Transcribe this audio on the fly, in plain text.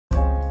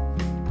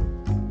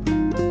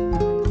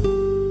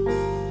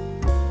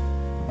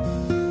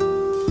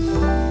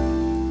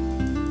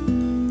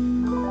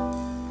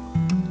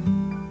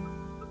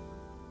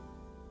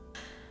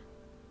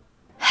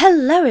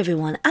Hello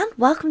everyone and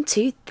welcome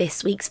to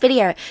this week's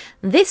video.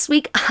 This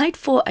week I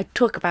thought I'd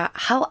talk about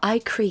how I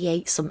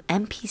create some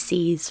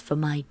NPCs for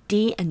my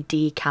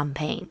D&D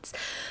campaigns.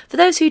 For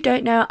those who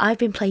don't know, I've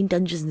been playing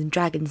Dungeons and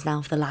Dragons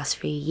now for the last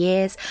 3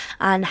 years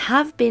and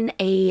have been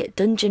a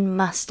dungeon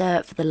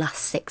master for the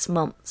last 6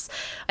 months.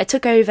 I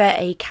took over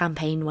a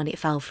campaign when it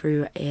fell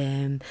through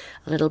a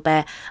little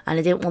bit and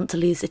I didn't want to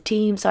lose the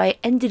team, so I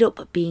ended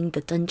up being the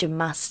dungeon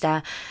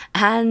master,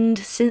 and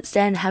since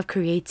then have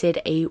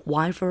created a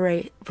wide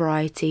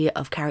variety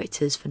of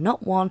characters for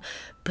not one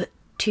but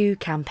 2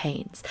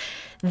 campaigns.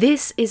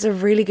 This is a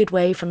really good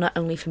way for not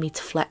only for me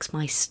to flex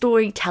my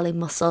storytelling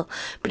muscle,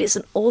 but it's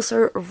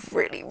also a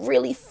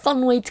really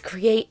fun way to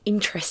create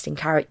interesting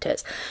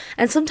characters.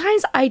 And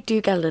sometimes I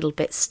do get a little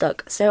bit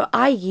stuck, so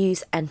I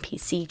use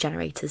NPC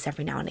generators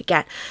every now and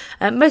again.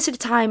 Most of the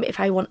time, if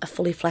I want a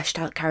fully fleshed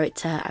out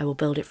character, I will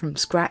build it from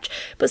scratch,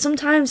 but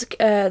sometimes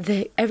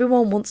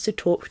everyone wants to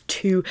talk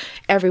to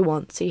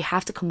everyone, so you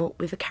have to come up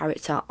with a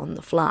character on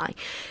the fly.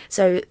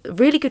 So a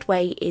really good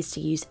way is to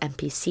use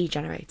NPC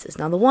generators.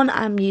 Now the one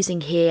I'm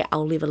using here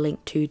I'll leave a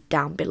link to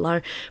down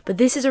below, but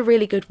this is a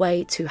really good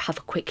way to have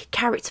a quick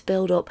character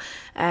build up,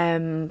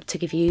 to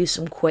give you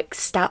some quick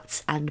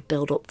stats and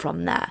build up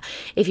from there.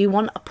 If you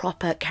want a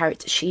proper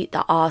character sheet,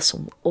 there are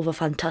some other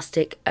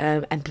fantastic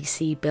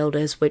NPC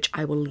builders which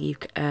I will leave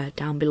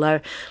down below.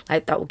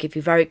 Like that will give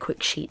you very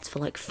quick sheets for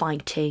like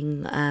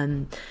fighting.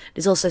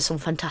 There's also some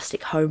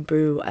fantastic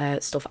homebrew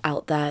stuff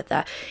out there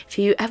that if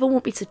you ever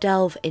want me to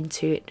delve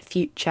into in the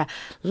future,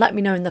 let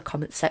me know in the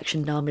comment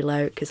section down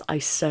below, because I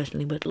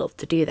certainly would love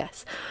to do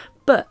this.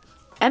 But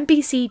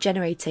NPC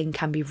generating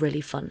can be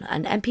really fun,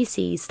 and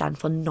NPCs stand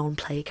for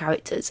non-player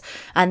characters,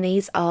 and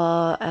these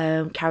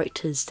are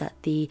characters that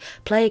the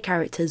player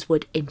characters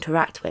would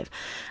interact with.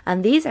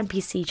 And these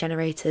NPC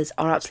generators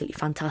are absolutely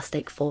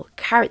fantastic for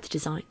character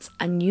designs,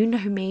 and you know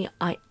me,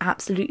 I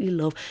absolutely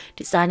love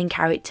designing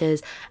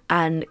characters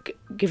and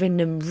giving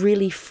them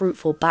really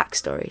fruitful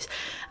backstories.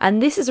 And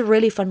this is a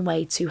really fun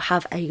way to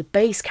have a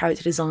base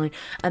character design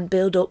and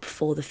build up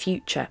for the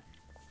future.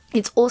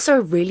 It's also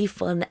a really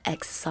fun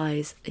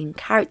exercise in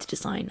character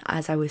design.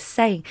 As I was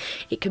saying,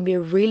 it can be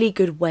a really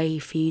good way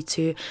for you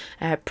to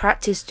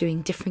practice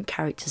doing different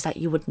characters that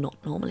you would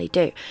not normally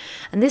do.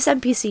 And this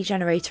NPC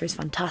generator is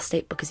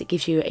fantastic because it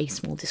gives you a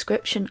small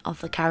description of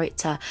the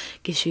character,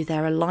 gives you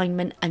their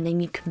alignment, and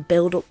then you can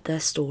build up their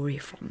story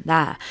from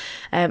there.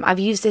 I've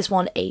used this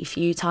one a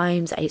few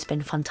times. It's been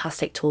a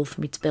fantastic tool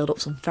for me to build up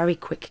some very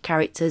quick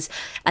characters,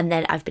 and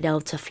then I've been able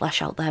to flesh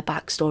out their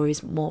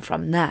backstories more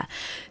from there.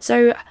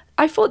 So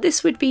I thought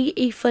this would be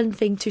a fun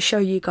thing to show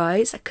you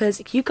guys,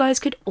 because you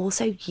guys could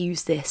also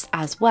use this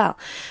as well,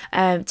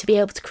 to be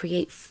able to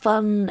create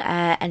fun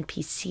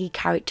NPC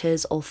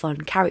characters or fun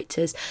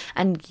characters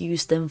and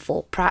use them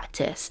for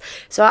practice.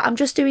 So I'm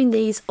just doing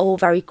these all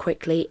very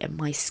quickly in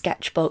my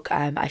sketchbook.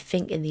 I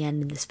think in the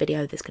end in this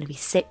video there's going to be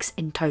 6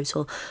 in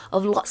total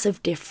of lots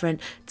of different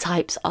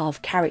types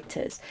of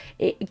characters.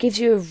 It gives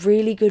you a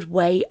really good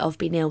way of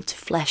being able to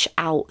flesh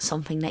out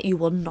something that you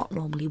will not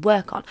normally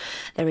work on.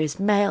 There is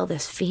male,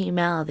 there's female,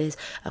 there's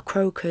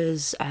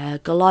croakers,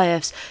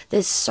 Goliaths,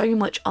 there's so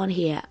much on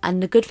here.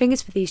 And the good thing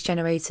is with these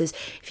generators,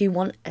 if you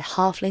want a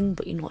halfling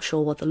but you're not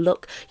sure what to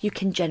look, you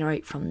can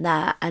generate from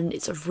there, and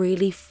it's a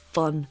really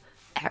fun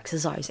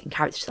exercise in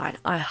character design.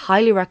 I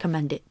highly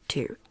recommend it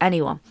to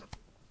anyone.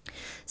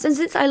 So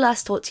since I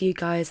last talked to you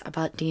guys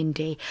about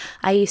D&D,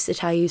 I used to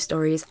tell you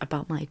stories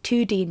about my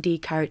 2 D&D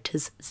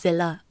characters,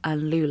 Zilla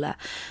and Lula.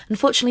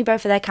 Unfortunately,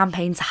 both of their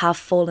campaigns have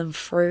fallen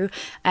through,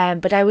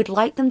 but I would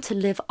like them to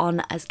live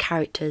on as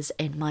characters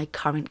in my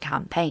current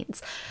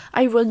campaigns.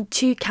 I run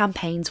 2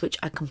 campaigns which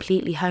are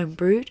completely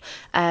homebrewed.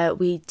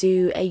 We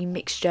do a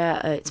mixture,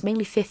 it's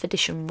mainly 5th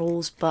edition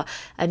rules, but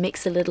I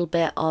mix a little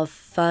bit of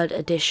 3rd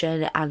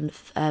edition and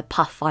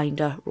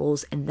Pathfinder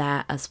rules in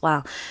there as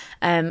well.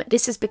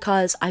 This is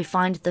because I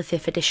find the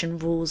 5th edition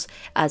rules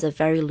as a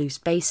very loose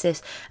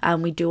basis,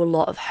 and we do a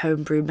lot of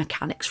homebrew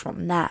mechanics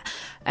from there.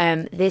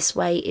 This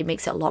way it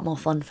makes it a lot more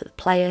fun for the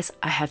players.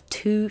 I have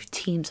 2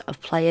 teams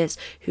of players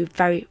who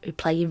play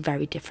in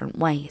very different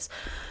ways.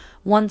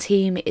 One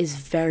team is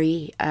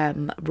very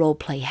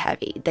roleplay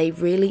heavy. They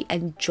really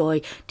enjoy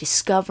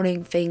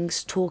discovering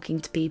things, talking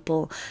to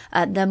people.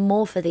 They're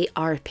more for the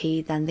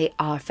RP than they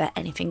are for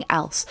anything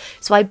else.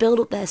 So I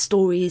build up their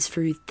stories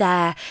through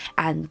there,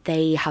 and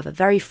they have a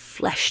very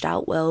fleshed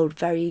out world,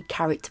 very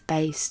character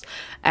based,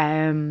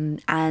 and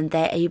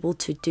they're able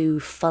to do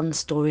fun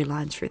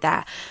storylines through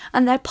there.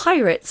 And they're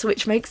pirates,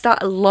 which makes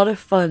that a lot of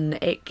fun.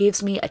 It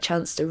gives me a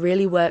chance to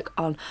really work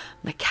on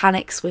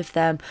mechanics with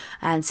them,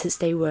 and since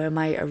they were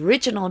my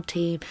original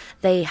team,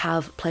 they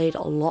have played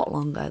a lot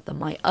longer than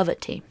my other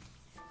team.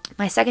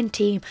 My second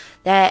team,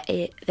 they're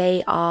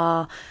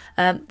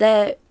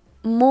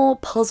more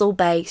puzzle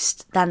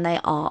based than they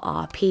are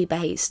RP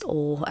based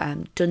or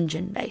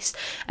dungeon based.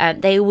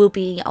 They will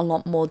be a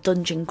lot more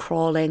dungeon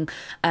crawling,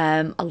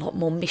 a lot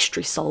more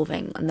mystery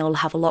solving, and they'll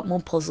have a lot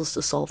more puzzles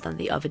to solve than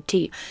the other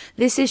two.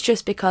 This is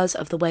just because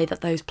of the way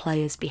that those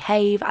players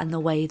behave and the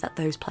way that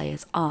those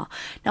players are.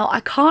 Now, I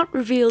can't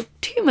reveal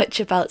too much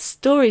about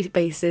story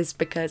bases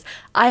because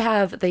I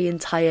have the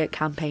entire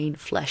campaign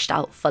fleshed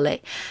out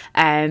fully,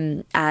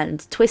 and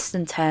twists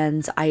and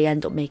turns, I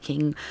end up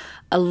making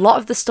a lot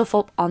of the stuff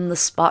up on the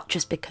spot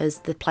just because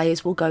the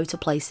players will go to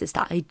places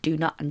that I do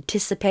not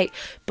anticipate.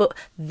 But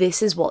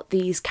this is what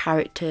these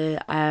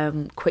character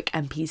quick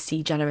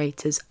NPC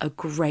generators are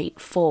great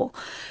for.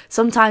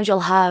 Sometimes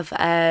you'll have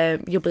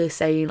you'll be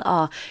saying,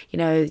 oh, you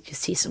know, you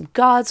see some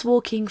guards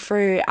walking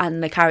through,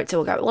 and the character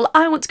will go, well,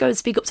 I want to go and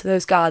speak up to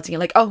those guards, and you're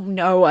like, oh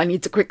no, I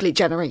need to quickly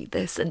generate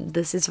this. And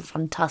this is a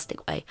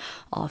fantastic way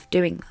of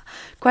doing that.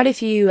 Quite a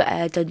few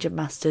dungeon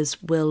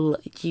masters will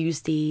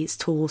use these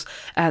tools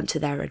to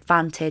their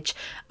advantage.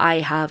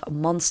 I have a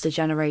monster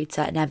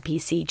generator, an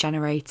NPC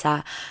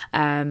generator,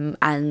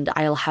 and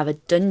I'll have a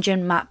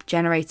dungeon map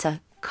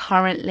generator.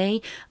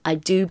 Currently, I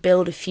do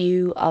build a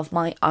few of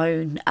my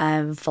own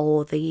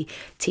for the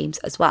teams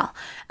as well,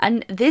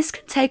 and this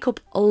can take up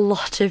a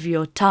lot of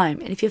your time.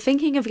 And if you're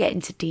thinking of getting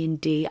to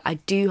D&D, I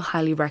do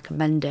highly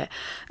recommend it.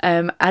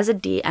 As a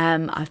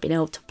DM, I've been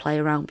able to play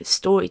around with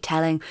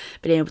storytelling,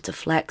 been able to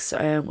flex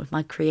with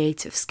my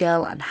creative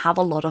skill and have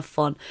a lot of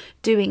fun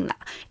doing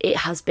that. It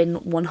has been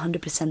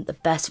 100% the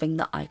best thing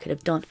that I could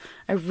have done.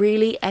 I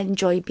really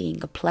enjoy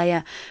being a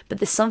player, but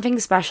there's something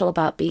special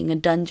about being a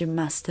dungeon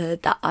master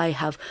that I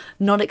have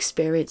not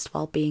experienced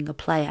while being a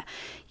player.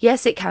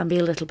 Yes, it can be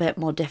a little bit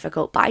more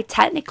difficult, but I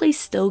technically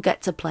still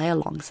get to play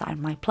alongside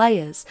my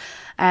players.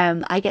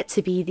 I get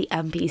to be the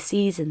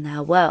NPCs in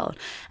their world,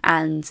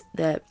 and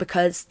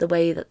because the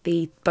way that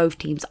both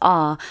teams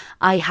are,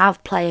 I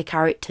have player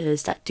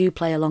characters that do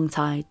play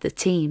alongside the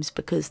teams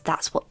because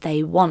that's what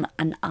they want,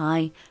 and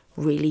I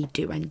really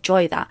do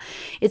enjoy that.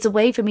 It's a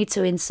way for me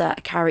to insert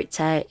a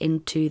character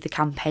into the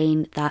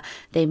campaign that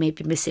they may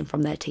be missing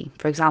from their team.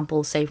 For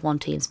example, say if one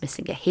team's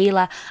missing a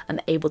healer, I'm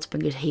able to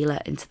bring a healer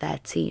into their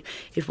team.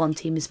 If one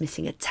team is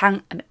missing a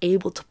tank, I'm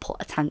able to put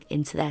a tank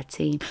into their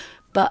team.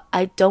 But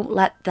I don't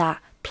let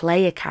that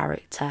player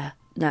character,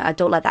 no, I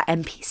don't let that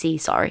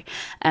NPC,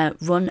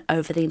 run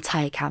over the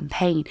entire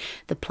campaign.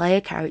 The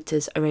player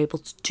characters are able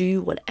to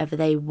do whatever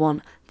they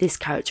want. This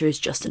character is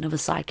just another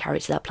side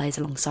character that plays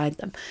alongside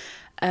them.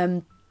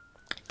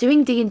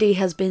 Doing D&D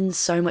has been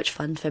so much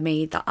fun for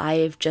me that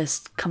I've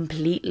just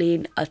completely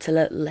and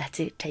utterly let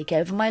it take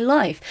over my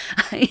life.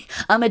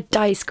 I'm a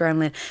dice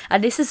gremlin,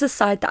 and this is a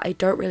side that I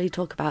don't really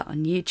talk about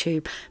on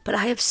YouTube, but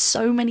I have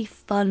so many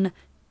fun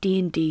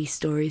D&D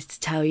stories to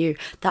tell you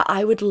that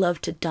I would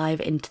love to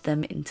dive into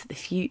them into the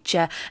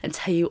future and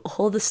tell you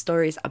all the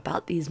stories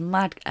about these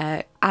mad,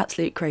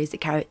 absolute crazy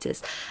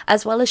characters,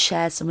 as well as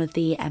share some of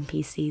the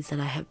NPCs that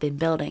I have been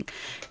building.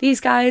 These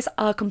guys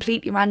are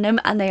completely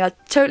random and they are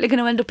totally going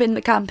to end up in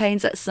the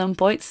campaigns at some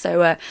point,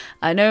 so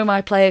I know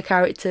my player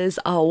characters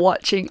are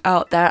watching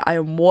out there. I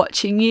am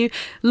watching you.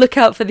 Look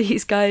out for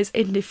these guys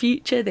in the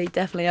future. They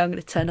definitely are going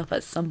to turn up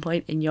at some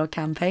point in your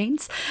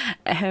campaigns.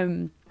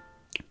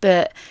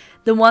 But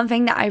the one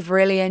thing that I've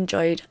really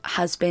enjoyed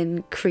has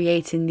been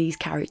creating these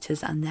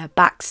characters and their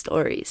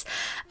backstories.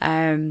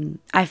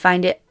 I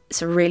find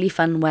it's a really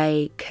fun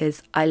way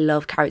because I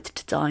love character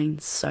design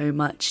so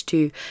much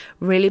to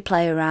really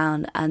play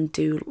around and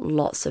do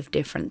lots of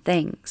different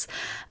things.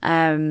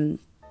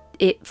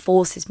 It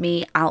forces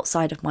me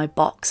outside of my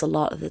box a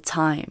lot of the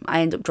time.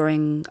 I end up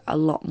drawing a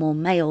lot more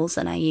males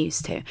than I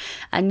used to.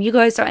 And you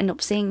guys don't end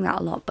up seeing that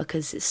a lot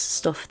because it's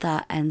stuff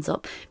that ends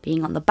up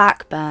being on the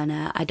back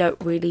burner. I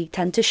don't really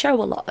tend to show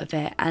a lot of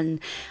it. And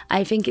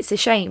I think it's a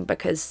shame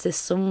because there's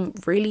some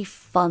really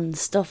fun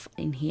stuff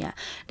in here.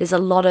 There's a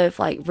lot of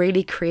like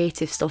really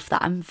creative stuff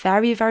that I'm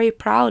very, very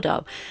proud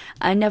of.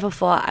 I never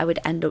thought I would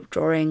end up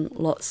drawing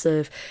lots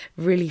of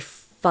really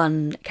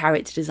fun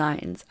character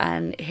designs,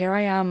 and here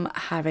I am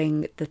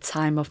having the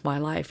time of my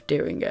life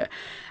doing it.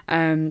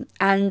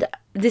 And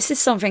this is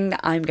something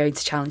that I'm going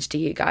to challenge to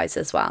you guys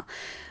as well.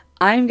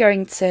 I'm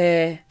going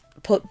to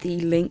put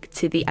the link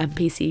to the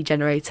NPC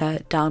generator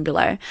down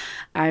below.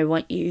 I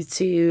want you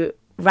to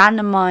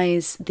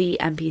randomize the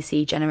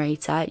NPC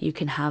generator. You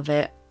can have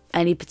it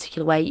any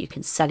particular way, you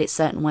can set it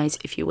certain ways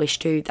if you wish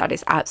to, that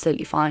is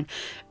absolutely fine,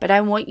 but I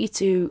want you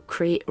to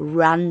create a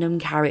random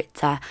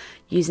character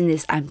using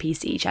this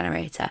NPC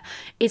generator.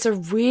 It's a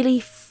really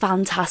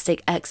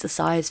fantastic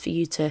exercise for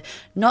you to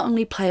not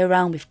only play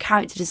around with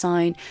character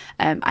design,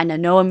 and I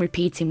know I'm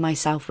repeating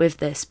myself with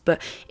this,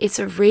 but it's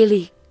a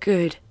really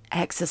good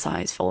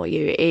exercise for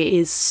you. It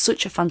is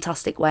such a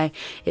fantastic way.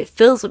 It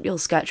fills up your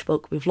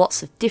sketchbook with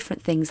lots of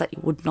different things that you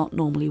would not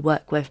normally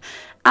work with,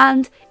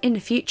 and in the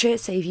future,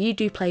 say if you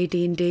do play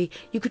D&D,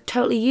 you could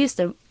totally use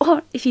them,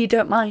 or if you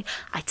don't mind,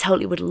 I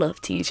totally would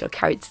love to use your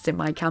characters in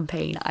my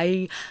campaign.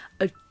 I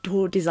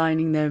adore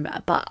designing them,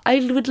 but I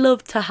would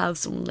love to have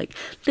some like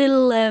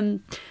little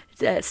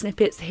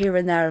snippets here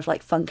and there of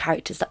like fun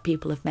characters that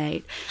people have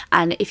made.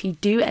 And if you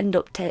do end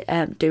up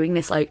doing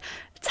this, like,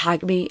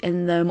 tag me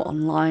in them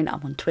online.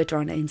 I'm on Twitter,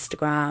 on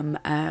Instagram,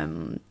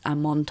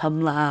 I'm on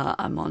Tumblr,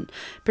 I'm on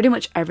pretty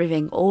much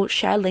everything, or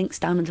share links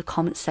down in the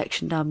comments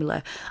section down below.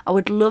 I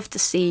would love to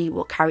see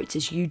what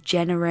characters you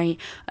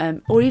generate,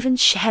 or even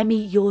share me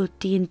your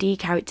D&D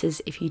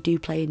characters if you do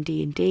play in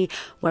D&D,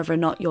 whether or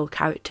not your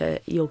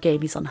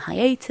game is on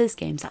hiatus,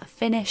 games that are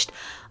finished.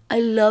 I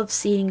love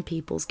seeing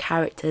people's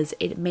characters.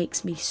 It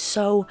makes me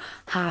so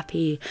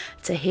happy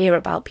to hear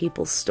about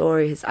people's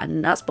stories,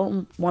 and that's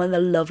one of the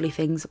lovely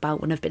things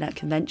about when I've been at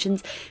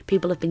conventions.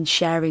 People have been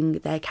sharing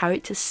their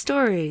characters'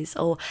 stories,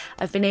 or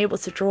I've been able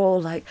to draw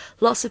like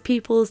lots of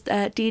people's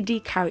D&D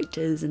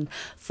characters and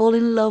fall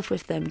in love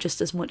with them just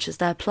as much as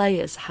their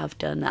players have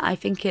done. I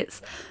think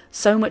it's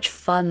so much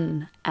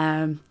fun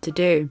to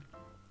do.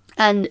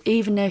 And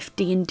even if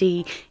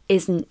D&D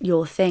isn't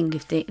your thing,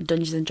 if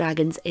Dungeons and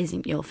Dragons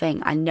isn't your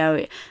thing, I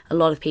know a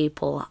lot of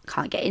people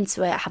can't get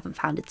into it, haven't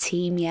found a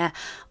team yet,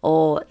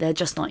 or they're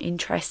just not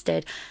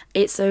interested.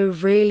 It's a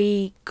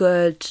really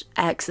good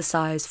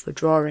exercise for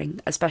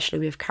drawing, especially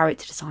with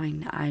character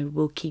design. I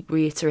will keep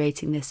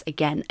reiterating this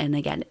again and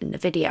again in the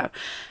video.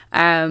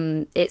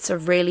 It's a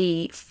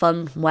really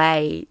fun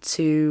way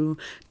to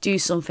do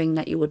something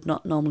that you would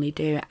not normally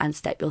do and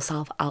step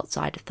yourself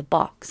outside of the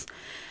box.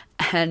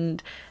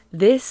 And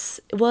this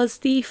was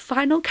the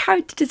final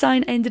character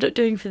design I ended up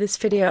doing for this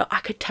video. I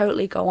could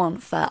totally go on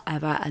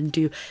forever and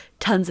do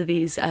tons of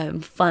these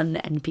fun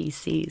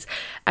NPCs.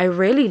 I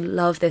really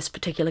love this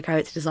particular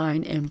character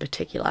design in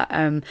particular.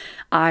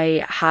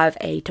 I have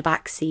a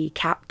Tabaxi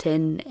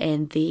captain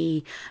in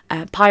the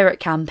pirate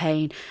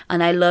campaign,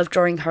 and I love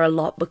drawing her a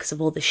lot because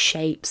of all the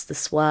shapes, the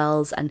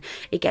swirls, and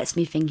it gets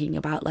me thinking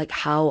about like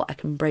how I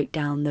can break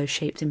down those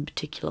shapes in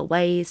particular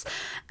ways.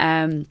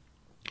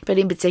 But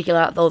in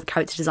particular, all the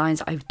character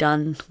designs I've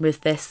done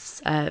with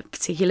this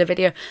particular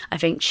video, I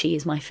think she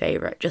is my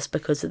favourite just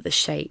because of the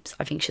shapes.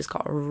 I think she's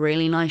got a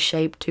really nice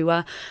shape to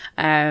her.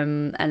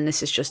 And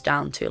this is just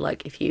down to,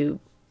 like, if you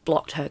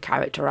blocked her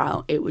character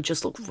out, it would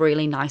just look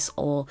really nice.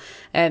 Or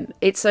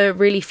it's a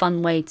really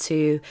fun way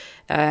to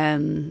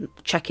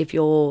check if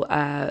your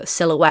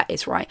silhouette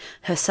is right.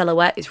 Her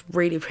silhouette is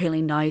really,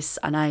 really nice,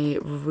 and I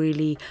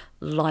really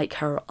like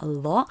her a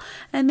lot.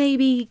 And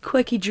maybe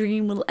Quirky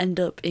Dream will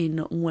end up in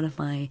one of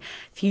my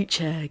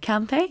future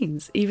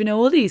campaigns, even though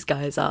all these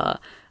guys are.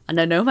 And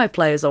I know my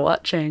players are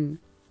watching.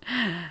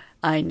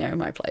 I know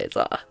my players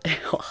are.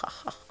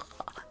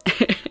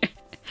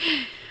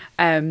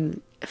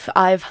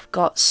 I've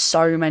got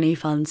so many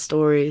fun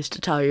stories to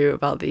tell you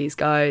about these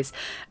guys.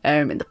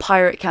 In the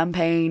pirate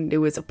campaign, there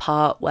was a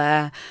part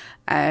where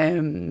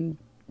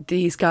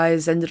these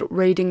guys ended up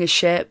raiding a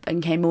ship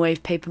and came away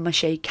with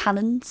papier-mâché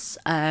cannons.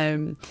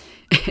 There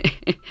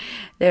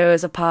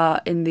was a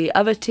part in the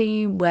other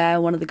team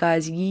where one of the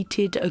guys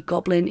yeeted a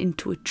goblin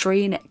into a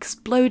tree and it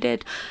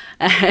exploded.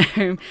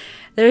 There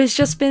has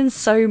just been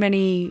so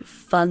many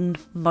fun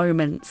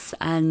moments,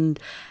 and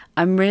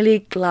I'm really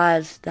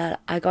glad that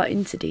I got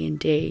into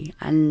D&D,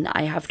 and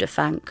I have to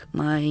thank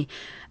my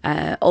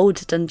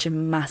old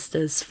dungeon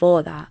masters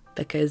for that,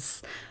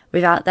 because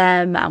without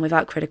them and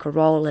without Critical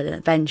Role and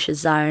Adventure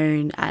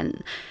Zone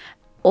and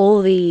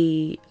all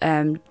the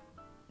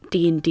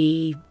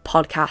D&D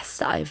podcasts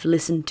that I've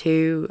listened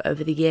to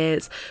over the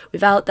years,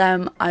 without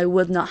them I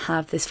would not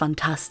have this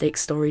fantastic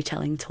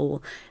storytelling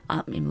tool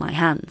in my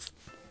hands.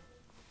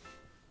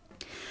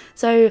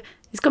 So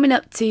it's coming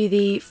up to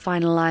the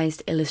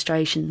finalised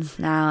illustrations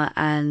now,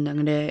 and I'm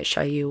going to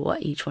show you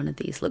what each one of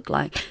these look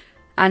like.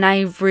 And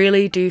I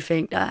really do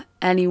think that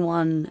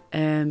anyone,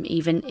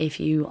 even if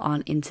you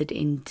aren't into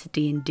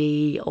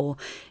D&D, or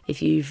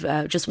if you've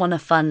just want a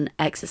fun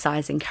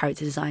exercise in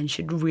character design,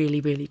 should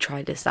really, really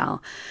try this out.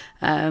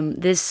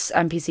 This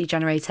NPC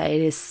generator,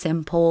 it is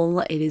simple,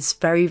 it is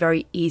very,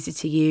 very easy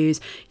to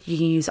use. You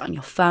can use it on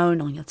your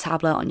phone, on your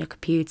tablet, on your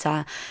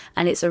computer,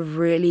 and it's a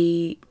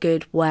really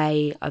good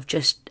way of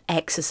just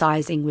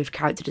exercising with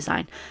character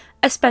design,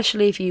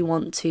 especially if you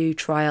want to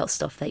try out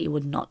stuff that you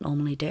would not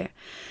normally do.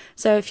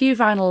 So a few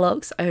final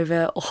looks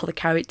over all the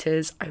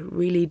characters. I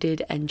really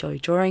did enjoy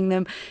drawing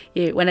them.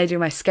 When I do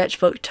my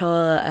sketchbook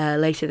tour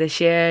later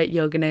this year,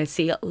 you're gonna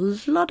see a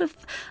lot of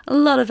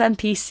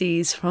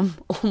NPCs from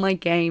all my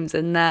games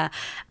in there.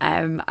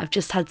 I've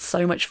just had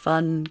so much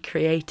fun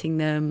creating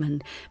them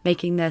and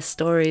making their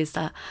stories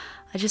that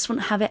I just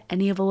wouldn't have it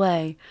any other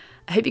way.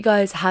 I hope you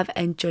guys have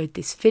enjoyed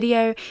this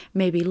video.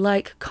 Maybe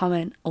like,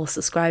 comment, or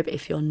subscribe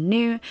if you're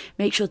new.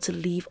 Make sure to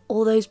leave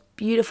all those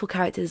beautiful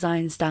character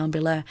designs down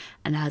below.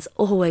 And as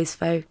always,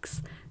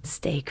 folks,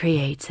 stay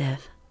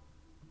creative.